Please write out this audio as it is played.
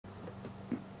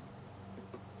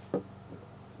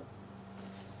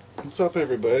What's up,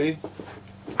 everybody?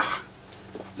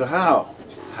 So how?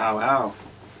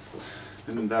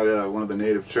 Isn't that one of the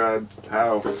native tribe?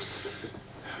 How?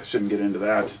 I shouldn't get into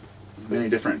that. Many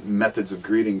different methods of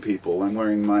greeting people. I'm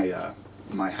wearing my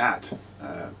my hat,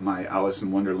 my Alice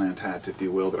in Wonderland hat, if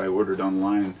you will, that I ordered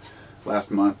online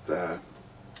last month.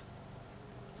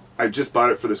 I just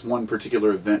bought it for this one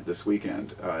particular event this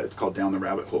weekend. It's called Down the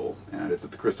Rabbit Hole, and it's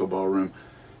at the Crystal Ballroom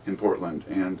in Portland.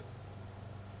 And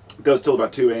it goes till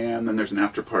about 2 a.m., then there's an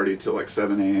after party till like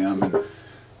 7 a.m. And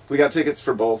we got tickets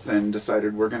for both and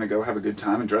decided we're going to go have a good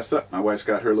time and dress up. My wife's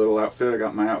got her little outfit, I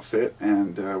got my outfit,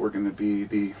 and we're going to be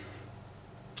the,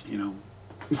 you know,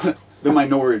 the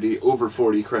minority over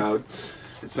 40 crowd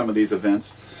at some of these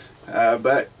events.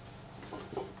 But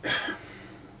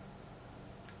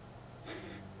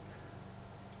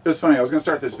it was funny, I was going to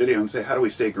start this video and say, how do we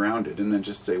stay grounded? And then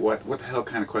just say, what the hell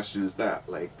kind of question is that?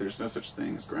 Like, there's no such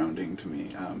thing as grounding to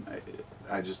me.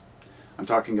 I'm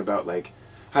talking about, like,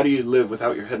 how do you live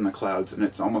without your head in the clouds? And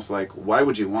it's almost like, why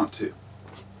would you want to?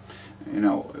 You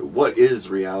know, what is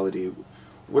reality?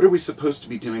 What are we supposed to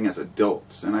be doing as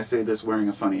adults? And I say this wearing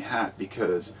a funny hat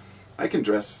because I can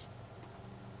dress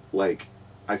like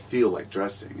I feel like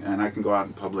dressing. And I can go out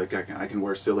in public, I can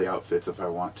wear silly outfits if I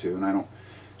want to, and I don't...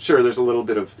 Sure, there's a little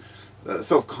bit of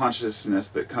self-consciousness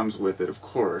that comes with it, of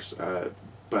course,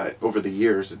 but over the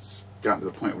years it's gotten to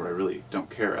the point where I really don't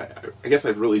care. I guess I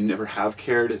really never have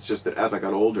cared. It's just that as I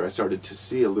got older I started to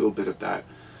see a little bit of that,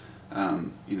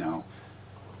 you know,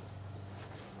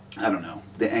 I don't know,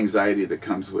 the anxiety that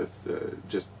comes with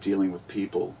just dealing with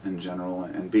people in general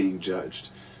and being judged.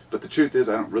 But the truth is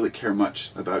I don't really care much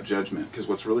about judgment, because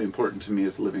what's really important to me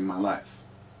is living my life.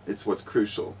 It's what's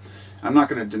crucial. I'm not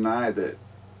going to deny that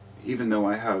even though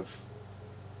I have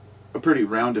a pretty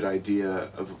rounded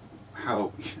idea of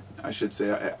how, I should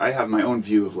say, I have my own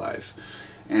view of life,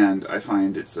 and I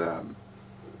find it's an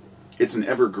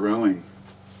ever-growing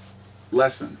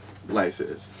lesson, life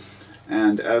is.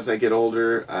 And as I get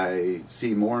older, I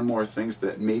see more and more things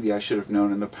that maybe I should have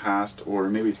known in the past,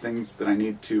 or maybe things that I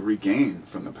need to regain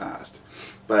from the past.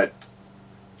 But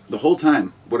the whole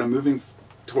time, what I'm moving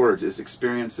towards is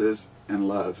experiences and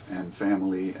love and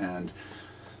family and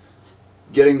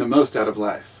getting the most out of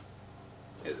life.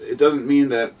 It doesn't mean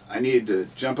that I need to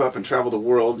jump up and travel the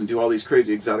world and do all these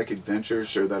crazy exotic adventures.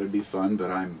 Sure, that would be fun,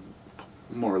 but I'm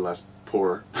more or less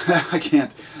poor. I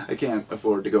can't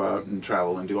afford to go out and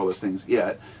travel and do all those things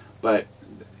yet. But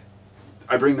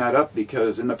I bring that up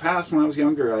because in the past, when I was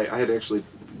younger, I had actually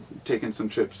taken some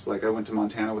trips. Like, I went to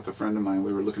Montana with a friend of mine.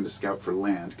 We were looking to scout for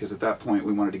land, because at that point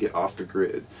we wanted to get off the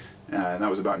grid. And that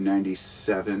was about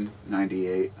 97,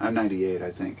 98. I'm 98,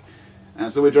 I think. And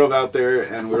so we drove out there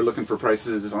and we were looking for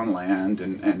prices on land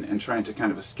and trying to kind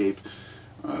of escape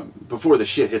before the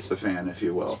shit hits the fan, if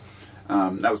you will.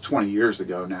 That was 20 years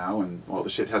ago now, and while the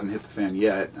shit hasn't hit the fan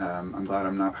yet, I'm glad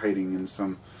I'm not hiding in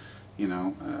some, you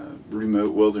know,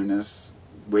 remote wilderness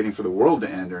waiting for the world to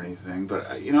end or anything.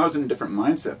 But, you know, I was in a different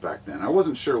mindset back then. I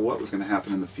wasn't sure what was going to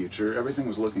happen in the future. Everything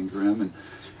was looking grim,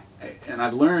 and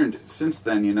I've learned since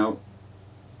then, you know,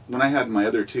 when I had my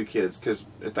other two kids, because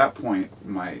at that point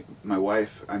my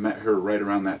wife, I met her right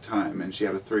around that time, and she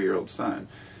had a 3-year-old son,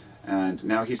 and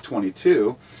now he's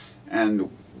 22,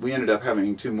 and we ended up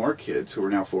having 2 more kids who are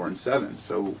now 4 and 7.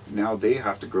 So now they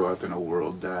have to grow up in a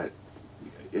world that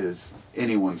is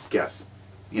anyone's guess,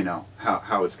 you know,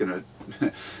 how it's gonna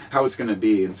how it's gonna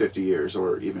be in 50 years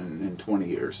or even in 20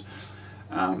 years.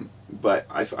 But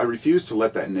I refuse to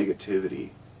let that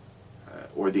negativity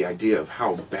or the idea of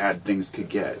how bad things could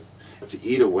get to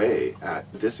eat away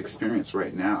at this experience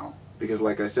right now. Because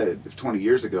like I said, if 20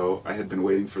 years ago I had been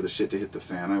waiting for the shit to hit the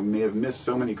fan, I may have missed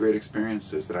so many great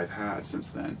experiences that I've had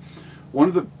since then. One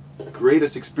of the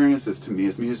greatest experiences to me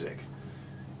is music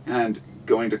and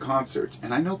going to concerts.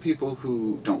 And I know people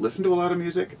who don't listen to a lot of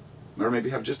music, or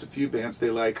maybe have just a few bands they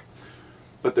like,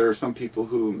 but there are some people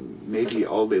who maybe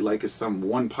all they like is some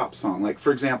one pop song. Like,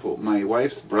 for example, my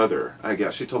wife's brother, I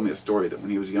guess, she told me a story that when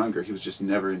he was younger, he was just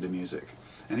never into music.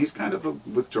 And he's kind of a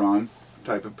withdrawn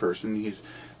type of person. He's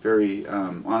very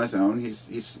on his own.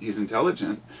 He's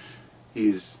intelligent.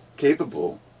 He's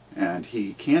capable. And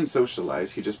he can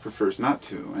socialize. He just prefers not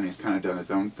to. And he's kind of done his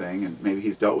own thing. And maybe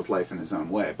he's dealt with life in his own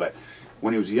way. But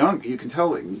when he was young, you can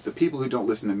tell the people who don't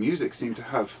listen to music seem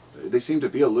to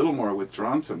be a little more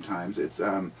withdrawn sometimes. It's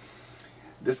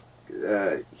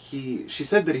she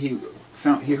said that he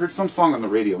heard some song on the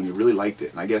radio and he really liked it,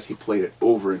 and I guess he played it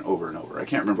over and over and over. I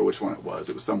can't remember which one it was.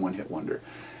 It was some one-hit wonder,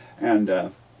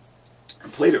 and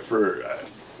played it for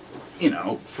you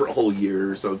know, for a whole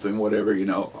year or something, whatever, you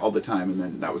know, all the time, and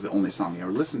then that was the only song he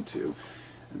ever listened to.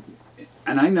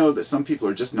 And I know that some people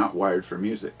are just not wired for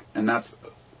music, and that's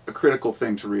a critical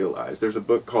thing to realize. There's a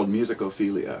book called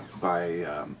Musicophilia by,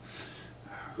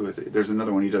 who is it? There's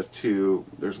another one, he does two.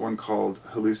 There's one called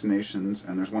Hallucinations,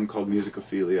 and there's one called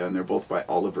Musicophilia, and they're both by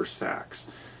Oliver Sacks,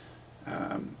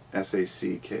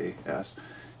 S-A-C-K-S.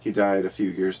 He died a few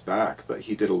years back, but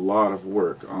he did a lot of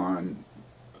work on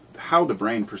how the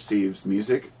brain perceives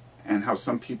music, and how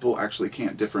some people actually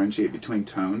can't differentiate between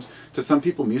tones. To some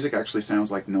people, music actually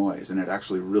sounds like noise, and it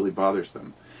actually really bothers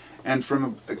them. And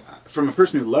from a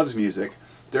person who loves music,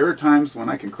 there are times when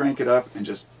I can crank it up and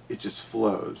it just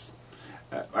flows.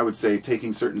 I would say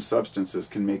taking certain substances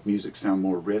can make music sound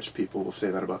more rich. People will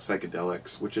say that about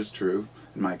psychedelics, which is true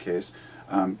in my case.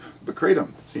 But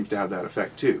Kratom seems to have that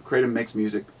effect too. Kratom makes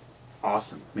music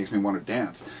awesome, makes me want to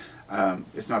dance.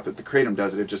 It's not that the Kratom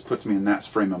does it, it just puts me in that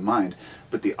frame of mind.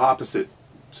 But the opposite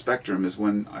spectrum is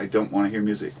when I don't want to hear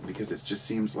music, because it just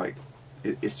seems like,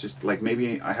 it's just like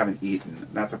maybe I haven't eaten.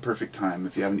 That's a perfect time.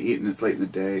 If you haven't eaten, it's late in the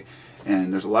day,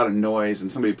 and there's a lot of noise,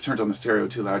 and somebody turns on the stereo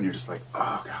too loud, and you're just like,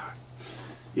 oh God.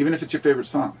 Even if it's your favorite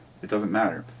song, it doesn't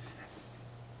matter.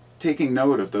 Taking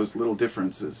note of those little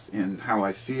differences in how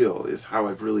I feel is how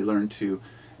I've really learned to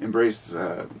embrace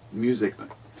music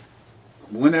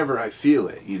whenever I feel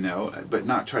it, you know, but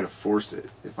not try to force it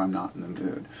if I'm not in the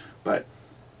mood. But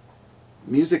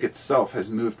music itself has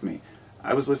moved me.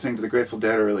 I was listening to the Grateful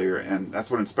Dead earlier, and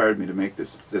that's what inspired me to make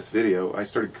this video. I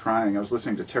started crying. I was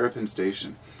listening to Terrapin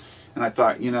Station, and I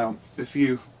thought, you know,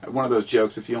 one of those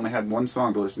jokes, if you only had one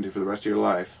song to listen to for the rest of your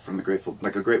life from the Grateful,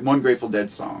 like one Grateful Dead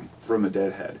song from a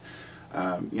Deadhead,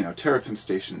 you know, Terrapin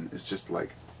Station is just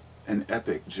like an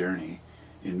epic journey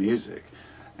in music.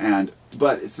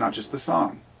 But it's not just the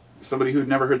song. Somebody who'd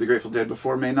never heard the Grateful Dead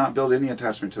before may not build any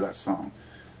attachment to that song.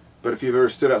 But if you've ever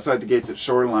stood outside the gates at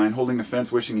Shoreline, holding the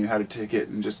fence, wishing you had a ticket,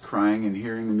 and just crying and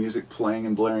hearing the music playing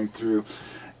and blaring through,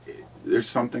 there's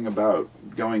something about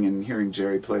going and hearing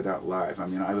Jerry play that live. I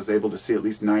mean, I was able to see at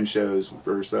least 9 shows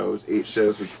or so, 8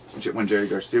 shows when Jerry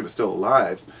Garcia was still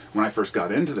alive when I first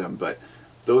got into them, but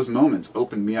those moments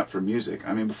opened me up for music.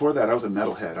 I mean, before that, I was a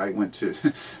metalhead. I went to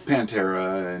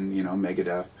Pantera and, you know,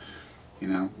 Megadeth. You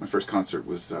know, my first concert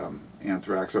was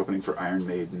Anthrax opening for Iron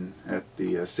Maiden at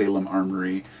the Salem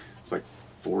Armory. It was like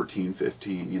 14,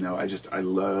 15, you know, I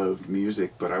loved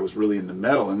music, but I was really into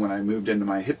metal, and when I moved into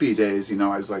my hippie days, you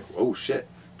know, I was like, oh shit,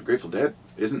 the Grateful Dead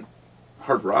isn't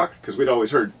hard rock? Because we'd always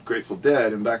heard Grateful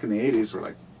Dead, and back in the 80s, we're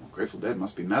like, well, Grateful Dead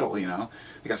must be metal, you know?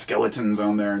 They got skeletons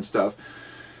on there and stuff.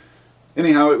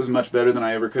 Anyhow, it was much better than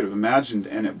I ever could have imagined,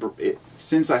 and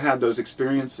since I had those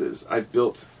experiences, I've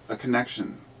built a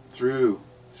connection through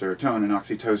serotonin,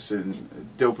 oxytocin,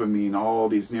 dopamine, all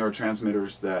these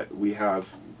neurotransmitters that we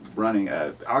have running.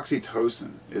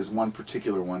 Oxytocin is one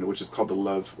particular one, which is called the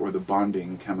love or the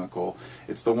bonding chemical.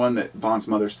 It's the one that bonds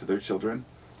mothers to their children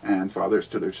and fathers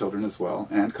to their children as well,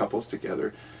 and couples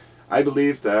together. I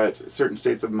believe that certain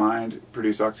states of mind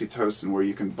produce oxytocin where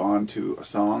you can bond to a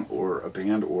song or a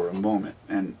band or a moment,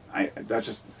 and I'm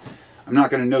not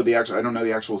going to know I don't know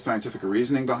the actual scientific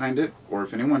reasoning behind it, or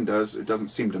if anyone does, it doesn't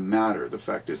seem to matter. The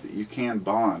fact is that you can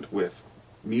bond with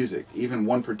music, even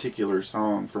one particular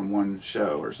song from one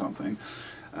show or something.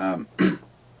 For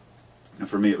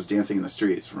me, it was Dancing in the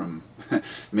Streets from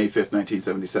May 5th,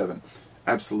 1977.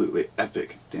 Absolutely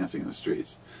epic Dancing in the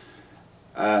Streets.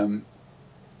 And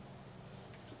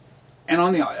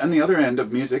on the other end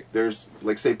of music, there's,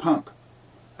 like, say, punk.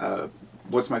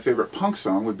 What's my favorite punk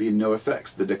song would be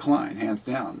NoFX, The Decline, hands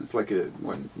down. It's like a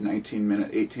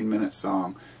 19-minute, 18-minute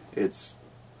song. It's,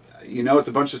 you know, it's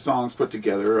a bunch of songs put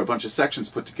together, a bunch of sections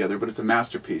put together, but it's a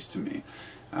masterpiece to me.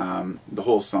 The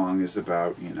whole song is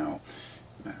about, you know,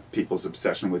 people's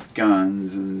obsession with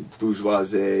guns and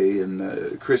bourgeoisie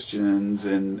and Christians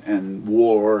and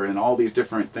war and all these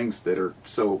different things that are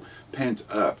so pent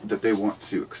up that they want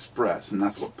to express, and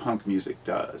that's what punk music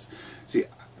does. See,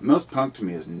 most punk to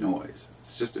me is noise.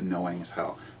 It's just annoying as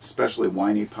hell, especially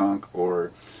whiny punk,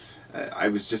 or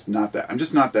I'm just not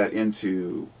that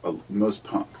into most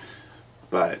punk.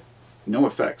 But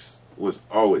NoFX was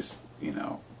always, you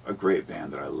know, a great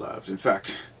band that I loved. In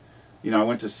fact, you know, I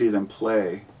went to see them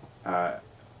play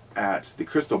at the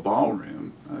Crystal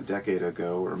Ballroom a decade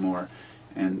ago or more,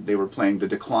 and they were playing The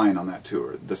Decline on that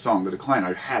tour. The song The Decline,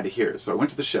 I had to hear it. So I went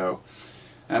to the show,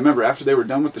 and I remember after they were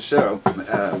done with the show,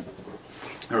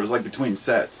 it was like between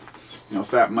sets, you know,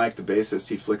 Fat Mike, the bassist,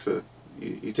 he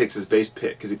takes his bass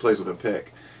pick, because he plays with a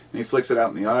pick, and he flicks it out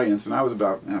in the audience, and I was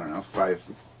about, I don't know,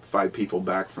 five people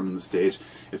back from the stage.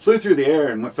 It flew through the air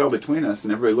and fell between us,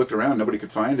 and everybody looked around, nobody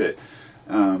could find it.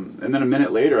 And then a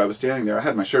minute later, I was standing there, I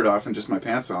had my shirt off and just my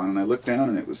pants on, and I looked down,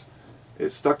 and it was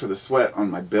it stuck to the sweat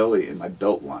on my belly and my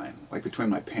belt line, like between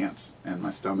my pants and my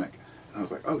stomach. And I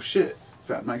was like, oh shit,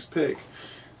 Fat Mike's pick.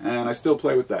 And I still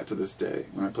play with that to this day.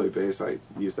 When I play bass, I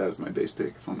use that as my bass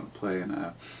pick if I'm going to play.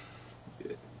 And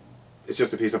it's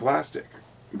just a piece of plastic.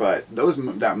 But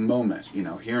that moment, you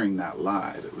know, hearing that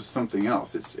live, it was something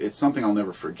else. It's something I'll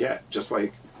never forget. Just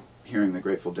like hearing the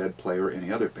Grateful Dead play or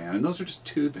any other band. And those are just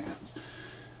two bands.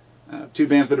 Two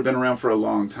bands that have been around for a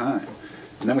long time.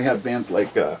 And then we have bands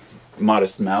like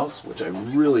Modest Mouse, which I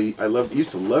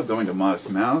used to love going to Modest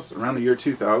Mouse. Around the year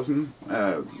 2000,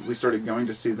 we started going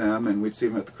to see them, and we'd see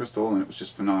them at the Crystal, and it was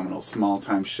just phenomenal.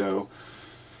 Small-time show,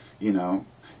 you know,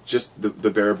 just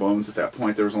the bare bones at that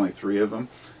point. There was only 3 of them.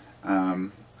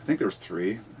 I think there was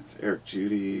 3. It's Eric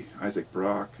Judy, Isaac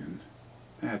Brock, and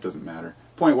it doesn't matter.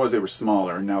 Point was they were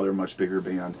smaller, and now they're a much bigger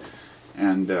band.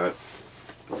 And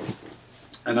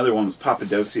another one was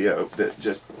Papadosio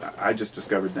that I just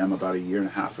discovered them about 1.5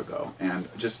 years ago, and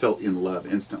just fell in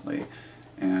love instantly.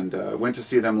 And went to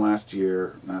see them last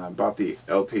year, bought the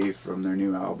LP from their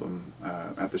new album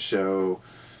at the show,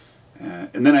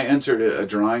 and then I entered a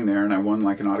drawing there, and I won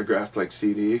like an autographed like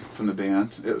CD from the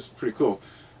band. It was pretty cool.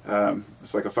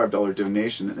 It's like a $5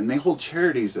 donation, and they hold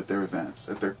charities at their events,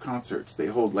 at their concerts. They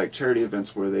hold like charity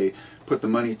events where they put the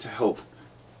money to help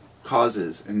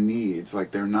causes and needs.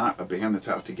 Like, they're not a band that's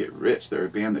out to get rich. They're a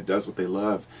band that does what they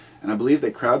love. And I believe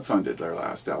they crowdfunded their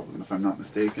last album, if I'm not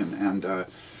mistaken. And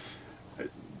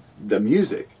the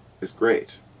music is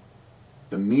great.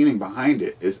 The meaning behind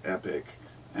it is epic.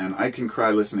 And I can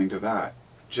cry listening to that.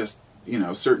 Just, you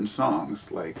know, certain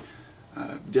songs like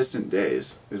Distant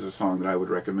Days is a song that I would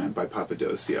recommend by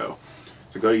Papadosio.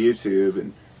 So go to YouTube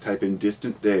and type in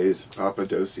Distant Days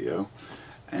Papadosio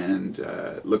and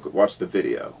watch the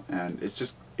video, and it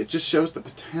just shows the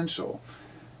potential.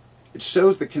 It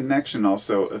shows the connection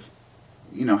also of,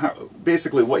 you know, how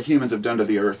basically what humans have done to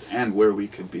the earth and where we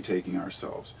could be taking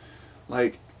ourselves.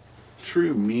 Like,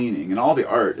 true meaning, and all the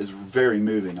art is very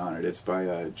moving on it. It's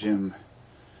by Jim,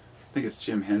 I think it's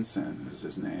Jim Henson is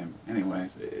his name. Anyway,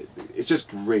 it's just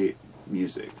great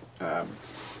music.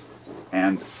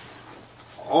 And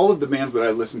all of the bands that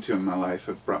I've listened to in my life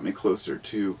have brought me closer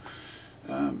to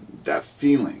that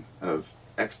feeling of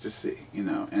ecstasy, you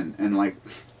know. And like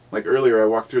earlier, I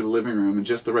walked through the living room and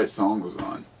just the right song was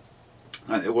on.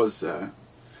 It was, I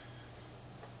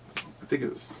think it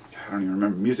was, I don't even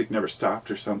remember, Music Never Stopped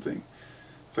or something.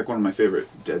 It's like one of my favorite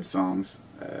Dead songs.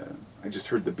 I just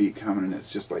heard the beat coming, and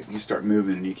it's just like you start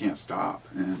moving and you can't stop.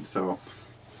 And so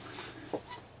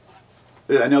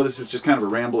I know this is just kind of a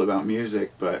ramble about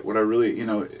music, but what I really, you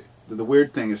know, the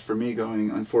weird thing is for me going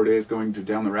on 4 days, going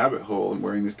down the rabbit hole and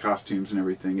wearing these costumes and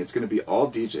everything, it's going to be all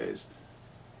DJs.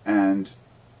 And,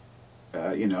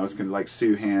 you know, it's going to, like,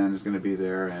 Sue Han is going to be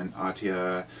there, and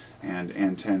Atia, and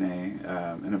Antenne,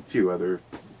 and a few other,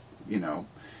 you know,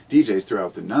 DJs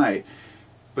throughout the night.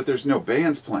 But there's no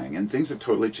bands playing, and things have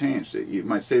totally changed. You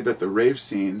might say that the rave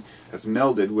scene has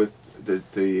melded with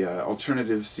the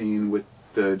alternative scene, with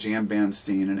the jam band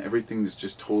scene, and everything's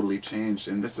just totally changed.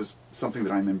 And this is something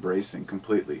that I'm embracing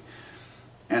completely.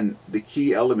 And the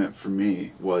key element for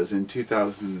me was in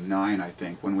 2009, I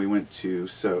think, when we went to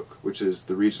Soak, which is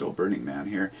the regional Burning Man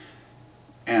here,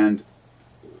 and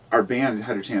our band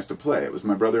had a chance to play. It was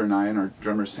my brother and I and our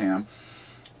drummer Sam,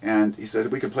 and he said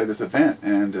we could play this event,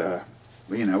 and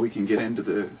you know, we can get into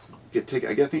the ticket.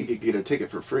 I think you could get a ticket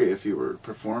for free if you were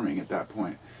performing at that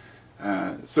point.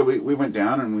 So we went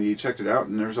down and we checked it out,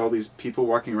 and there's all these people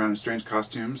walking around in strange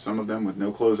costumes, some of them with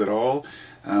no clothes at all,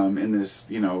 in this,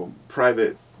 you know,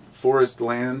 private forest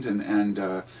land,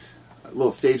 and little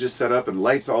stages set up and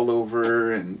lights all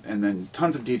over, and then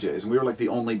tons of DJs, and we were like the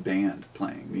only band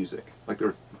playing music. Like, there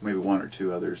were maybe 1 or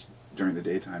 2 others during the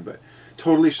daytime, but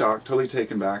totally shocked, totally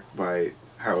taken back by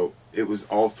how it was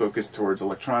all focused towards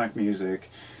electronic music,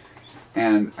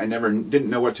 and I didn't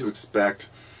know what to expect.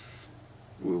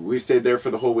 We stayed there for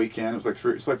the whole weekend. It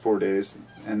was like 4 days,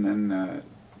 and then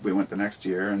we went the next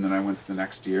year, and then I went the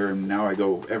next year, and now I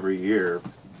go every year,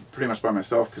 pretty much by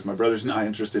myself, because my brother's not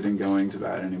interested in going to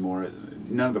that anymore.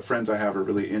 None of the friends I have are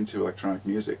really into electronic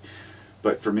music,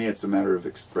 but for me it's a matter of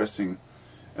expressing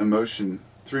emotion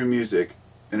through music,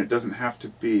 and it doesn't have to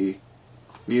be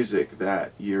music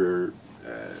that you're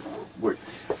well,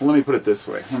 let me put it this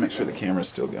way. I want to make sure the camera's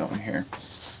still going here.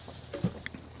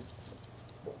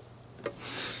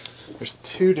 There's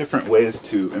 2 different ways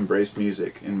to embrace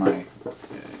music in my...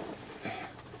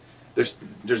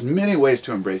 there's many ways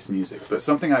to embrace music, but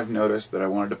something I've noticed that I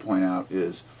wanted to point out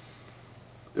is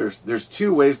there's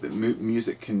 2 ways that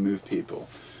music can move people.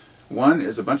 One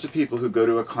is a bunch of people who go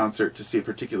to a concert to see a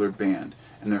particular band,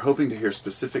 and they're hoping to hear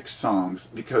specific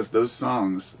songs because those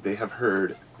songs they have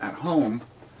heard at home,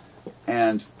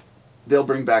 and they'll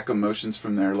bring back emotions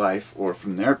from their life or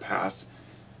from their past.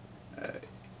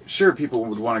 Sure, people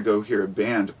would want to go hear a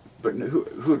band, but who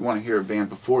would want to hear a band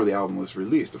before the album was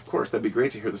released? Of course, that'd be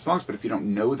great to hear the songs, but if you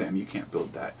don't know them, you can't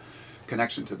build that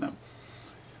connection to them.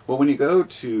 Well, when you go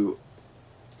to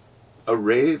a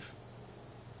rave,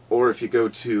 or if you go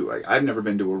to, like, I've never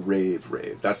been to a rave.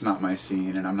 That's not my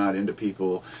scene, and I'm not into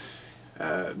people,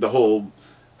 the whole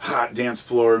hot dance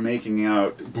floor, making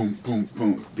out, boom, boom,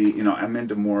 boom, beat. You know, I'm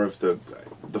into more of the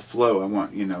flow. I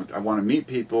want, I want to meet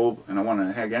people, and I want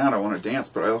to hang out, I want to dance,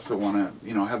 but I also want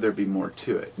to, have there be more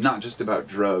to it. Not just about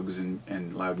drugs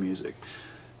and loud music,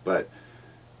 but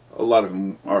a lot of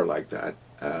them are like that.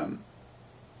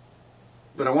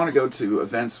 But I want to go to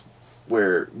events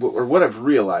where, or what I've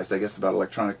realized, I guess, about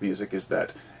electronic music is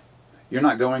that you're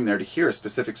not going there to hear a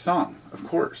specific song, of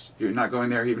course. You're not going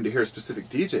there even to hear a specific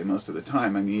DJ most of the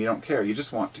time. I mean, you don't care. You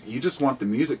just want the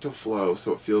music to flow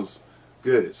so it feels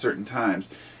good at certain times.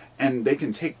 And they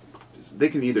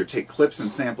can either take clips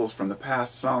and samples from the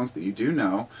past songs that you do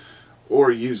know,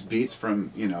 or use beats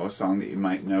from, a song that you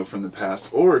might know from the past,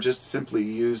 or just simply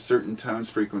use certain tones,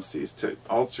 frequencies to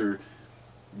alter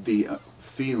the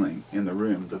feeling in the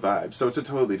room, the vibe. So it's a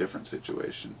totally different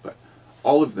situation, but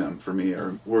all of them for me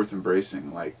are worth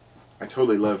embracing. Like, I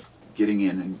totally love getting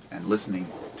in and listening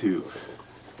to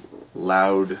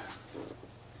loud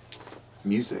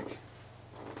music.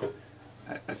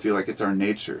 I feel like it's our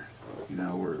nature.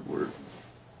 We're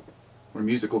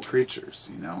musical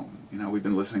creatures. We've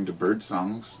been listening to bird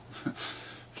songs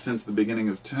since the beginning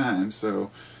of time. So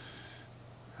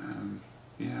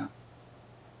yeah,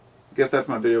 I guess that's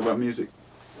my video about music.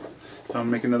 So I'm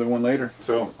gonna make another one later.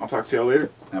 So I'll talk to y'all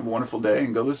later. Have a wonderful day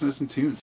and go listen to some tunes.